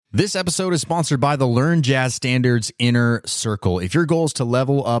This episode is sponsored by the Learn Jazz Standards Inner Circle. If your goal is to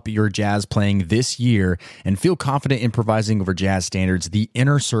level up your jazz playing this year and feel confident improvising over jazz standards, the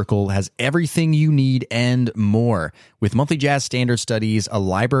Inner Circle has everything you need and more. With monthly jazz standard studies, a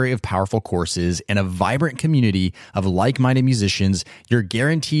library of powerful courses, and a vibrant community of like-minded musicians, you're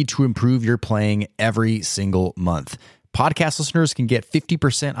guaranteed to improve your playing every single month. Podcast listeners can get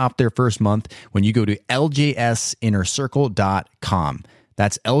 50% off their first month when you go to ljsinnercircle.com.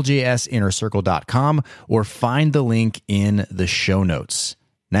 That's ljsinnercircle.com, or find the link in the show notes.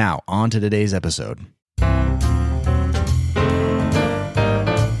 Now, on to today's episode.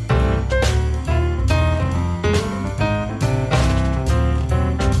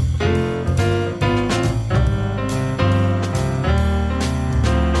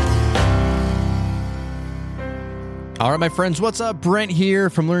 All right, my friends, what's up? Brent here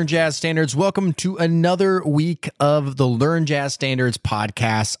from Learn Jazz Standards. Welcome to another week of the Learn Jazz Standards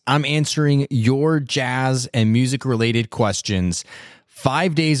podcast. I'm answering your jazz and music-related questions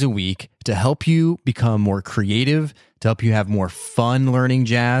 5 days a week to help you become more creative, to help you have more fun learning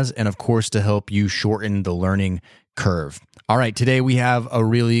jazz, and of course, to help you shorten the learning curve. All right, today we have a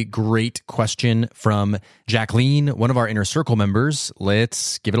really great question from Jacqueline, one of our Inner Circle members.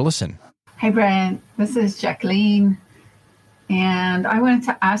 Let's give it a listen. Hey, Brent. This is Jacqueline. And I wanted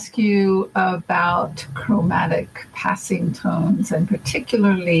to ask you about chromatic passing tones, and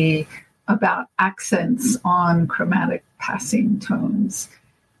particularly about accents on chromatic passing tones.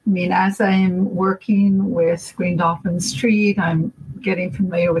 I mean, as I'm working with Green Dolphin Street, I'm getting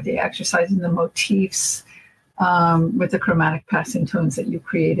familiar with the exercise and the motifs with the chromatic passing tones that you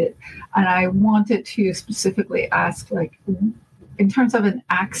created. And I wanted to specifically ask, like, in terms of an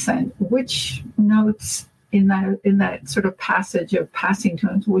accent, which notes in that sort of passage of passing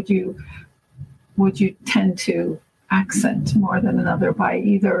tones would you tend to accent more than another by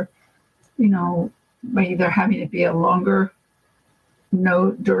either having it be a longer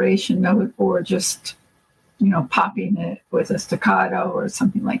note, duration note, or just popping it with a staccato or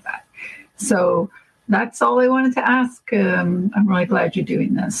something like that. So that's all I wanted to ask. I'm really glad you're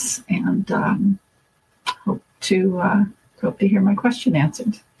doing this, and hope to hear my question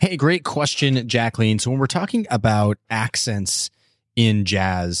answered. Hey, great question, Jacqueline. So when we're talking about accents in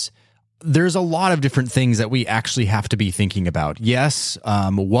jazz, there's a lot of different things that we actually have to be thinking about. Yes,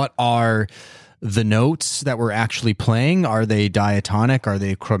 what are the notes that we're actually playing? Are they diatonic? Are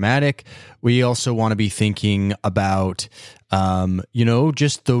they chromatic? We also want to be thinking about,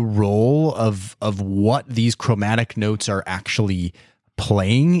 just the role of what these chromatic notes are actually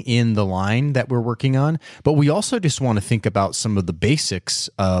playing in the line that we're working on. But we also just want to think about some of the basics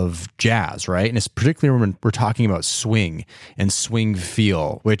of jazz, right? And it's particularly when we're talking about swing and swing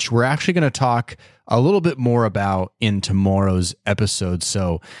feel, which we're actually going to talk a little bit more about in tomorrow's episode.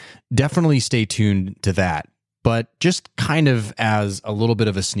 So definitely stay tuned to that. But just kind of as a little bit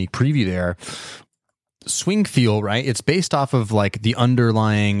of a sneak preview there, swing feel, right? It's based off of like the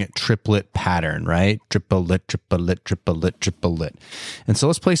underlying triplet pattern, right? Triplet, triplet, triplet, triplet. And so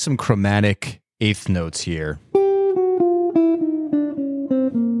let's play some chromatic eighth notes here.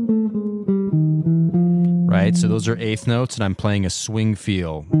 Right? So those are eighth notes, and I'm playing a swing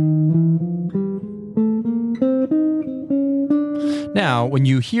feel. Now, when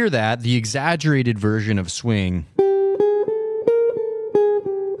you hear that, the exaggerated version of swing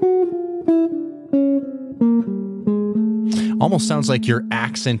almost sounds like you're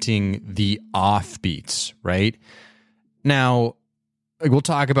accenting the offbeats, right? Now, we'll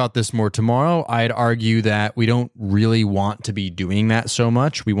talk about this more tomorrow. I'd argue that we don't really want to be doing that so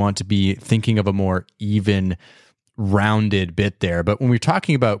much. We want to be thinking of a more even, rounded bit there. But when we're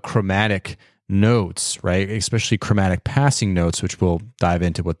talking about chromatic notes, right, especially chromatic passing notes, which we'll dive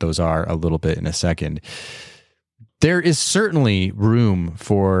into what those are a little bit in a second, there is certainly room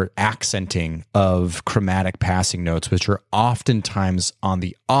for accenting of chromatic passing notes, which are oftentimes on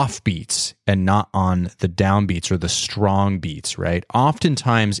the offbeats and not on the downbeats or the strong beats, right?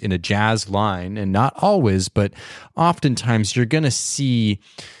 Oftentimes in a jazz line, and not always, but oftentimes you're going to see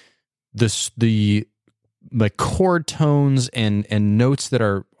the chord tones and notes that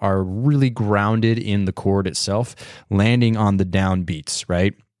are really grounded in the chord itself landing on the downbeats,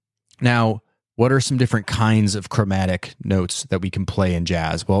 right? Now, what are some different kinds of chromatic notes that we can play in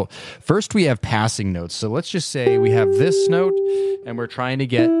jazz? Well, first we have passing notes. So let's just say we have this note and we're trying to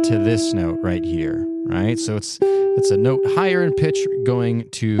get to this note right here, right? So it's a note higher in pitch going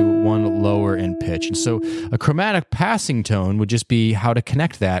to one lower in pitch. And so a chromatic passing tone would just be how to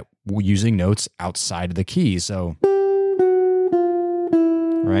connect that using notes outside of the key. So,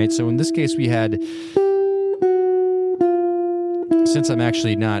 right? So in this case we had since I'm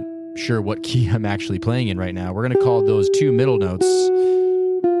actually not sure what key I'm actually playing in right now, we're going to call those two middle notes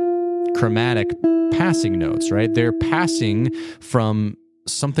chromatic passing notes, right? They're passing from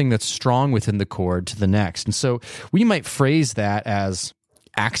something that's strong within the chord to the next. And so we might phrase that as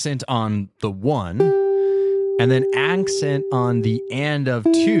accent on the 1, and then accent on the and of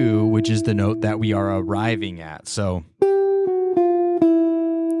 2, which is the note that we are arriving at. So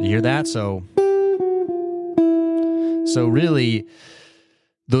you hear that? So really,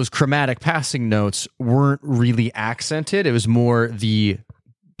 those chromatic passing notes weren't really accented. It was more the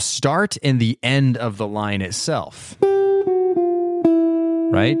start and the end of the line itself,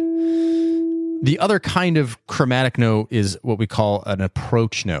 right? The other kind of chromatic note is what we call an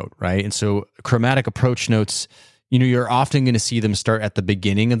approach note, right? And so chromatic approach notes, you're often going to see them start at the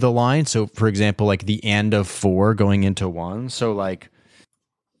beginning of the line. So for example, like the and of 4 going into 1. So like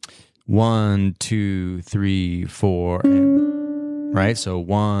 1, 2, 3, 4, and, right? So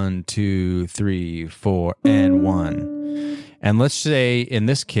 1, 2, 3, 4, and 1. And let's say, in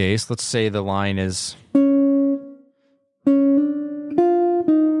this case, let's say the line is,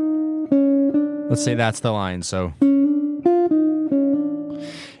 let's say that's the line. So,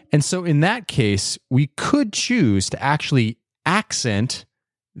 and so in that case, we could choose to actually accent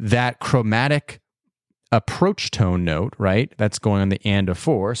that chromatic approach tone note, right? That's going on the and of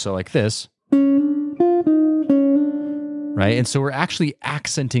 4. So like this, right? And so we're actually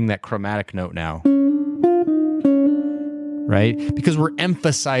accenting that chromatic note now, right? Because we're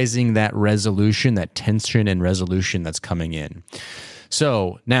emphasizing that resolution, that tension and resolution that's coming in.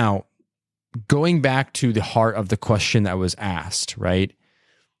 So now, going back to the heart of the question that was asked, right?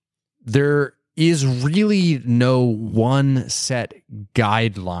 There is really no one set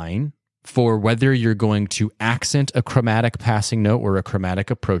guideline for whether you're going to accent a chromatic passing note or a chromatic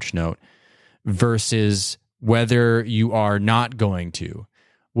approach note versus whether you are not going to.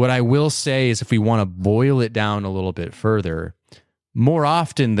 What I will say is, if we want to boil it down a little bit further, more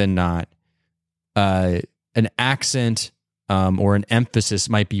often than not, an accent or an emphasis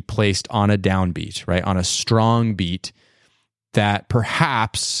might be placed on a downbeat, right? On a strong beat that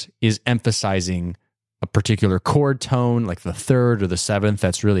perhaps is emphasizing a particular chord tone, like the 3rd or the 7th,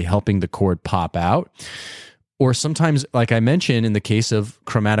 that's really helping the chord pop out. Or sometimes, like I mentioned, in the case of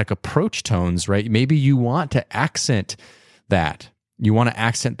chromatic approach tones, right? Maybe you want to accent that. You want to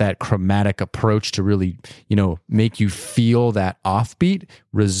accent that chromatic approach to really, make you feel that offbeat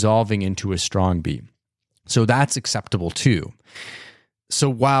resolving into a strong beat. So that's acceptable too. So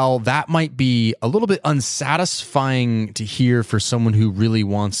while that might be a little bit unsatisfying to hear for someone who really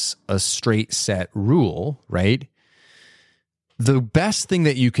wants a straight set rule, right? The best thing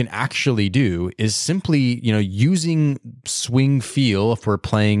that you can actually do is simply, using swing feel, if we're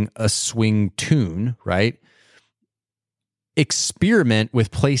playing a swing tune, right? Experiment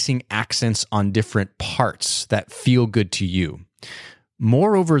with placing accents on different parts that feel good to you.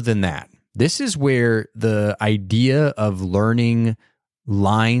 Moreover than that, this is where the idea of learning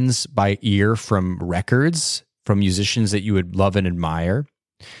lines by ear from records, from musicians that you would love and admire,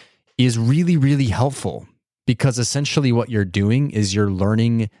 is really, really helpful, because essentially what you're doing is you're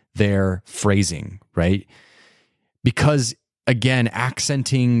learning their phrasing, right? Because again,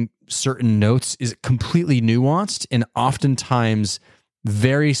 accenting certain notes is completely nuanced and oftentimes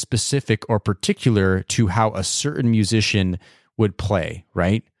very specific or particular to how a certain musician would play,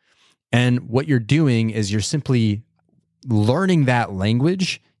 right? And what you're doing is you're simply learning that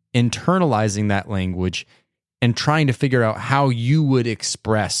language, internalizing that language, and trying to figure out how you would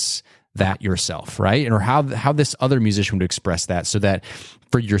express that yourself, right? Or how this other musician would express that, so that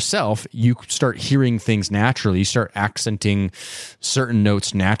for yourself, you start hearing things naturally. You start accenting certain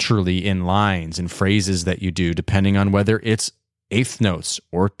notes naturally in lines and phrases that you do, depending on whether it's eighth notes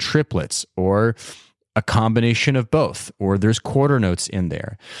or triplets or a combination of both, or there's quarter notes in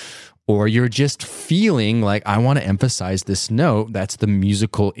there. Or you're just feeling like, I want to emphasize this note. That's the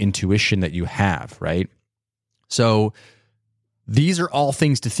musical intuition that you have, right? So these are all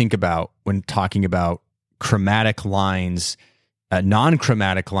things to think about when talking about chromatic lines,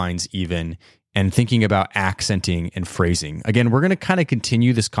 non-chromatic lines even, and thinking about accenting and phrasing. Again, we're going to kind of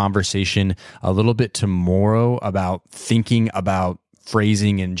continue this conversation a little bit tomorrow about thinking about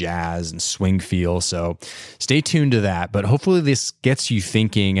phrasing in jazz and swing feel. So stay tuned to that. But hopefully this gets you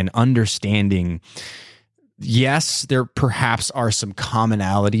thinking and understanding. Yes, there perhaps are some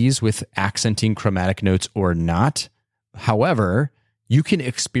commonalities with accenting chromatic notes or not. However, you can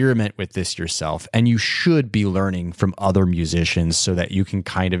experiment with this yourself, and you should be learning from other musicians so that you can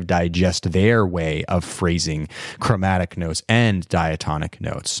kind of digest their way of phrasing chromatic notes and diatonic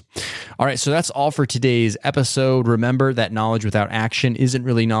notes. All right, so that's all for today's episode. Remember that knowledge without action isn't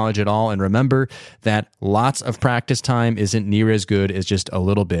really knowledge at all, and remember that lots of practice time isn't near as good as just a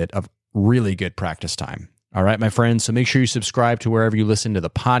little bit of really good practice time. All right, my friends, so make sure you subscribe to wherever you listen to the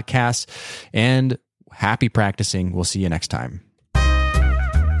podcast, and happy practicing. We'll see you next time.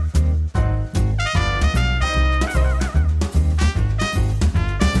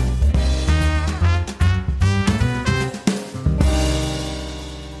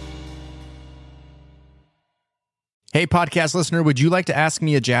 Hey, podcast listener, would you like to ask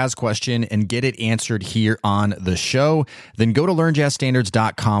me a jazz question and get it answered here on the show? Then go to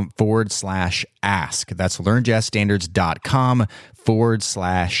learnjazzstandards.com/ask. That's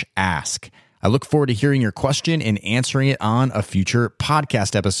learnjazzstandards.com/ask. I look forward to hearing your question and answering it on a future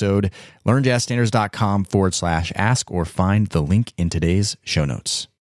podcast episode. Learnjazzstandards.com/ask, or find the link in today's show notes.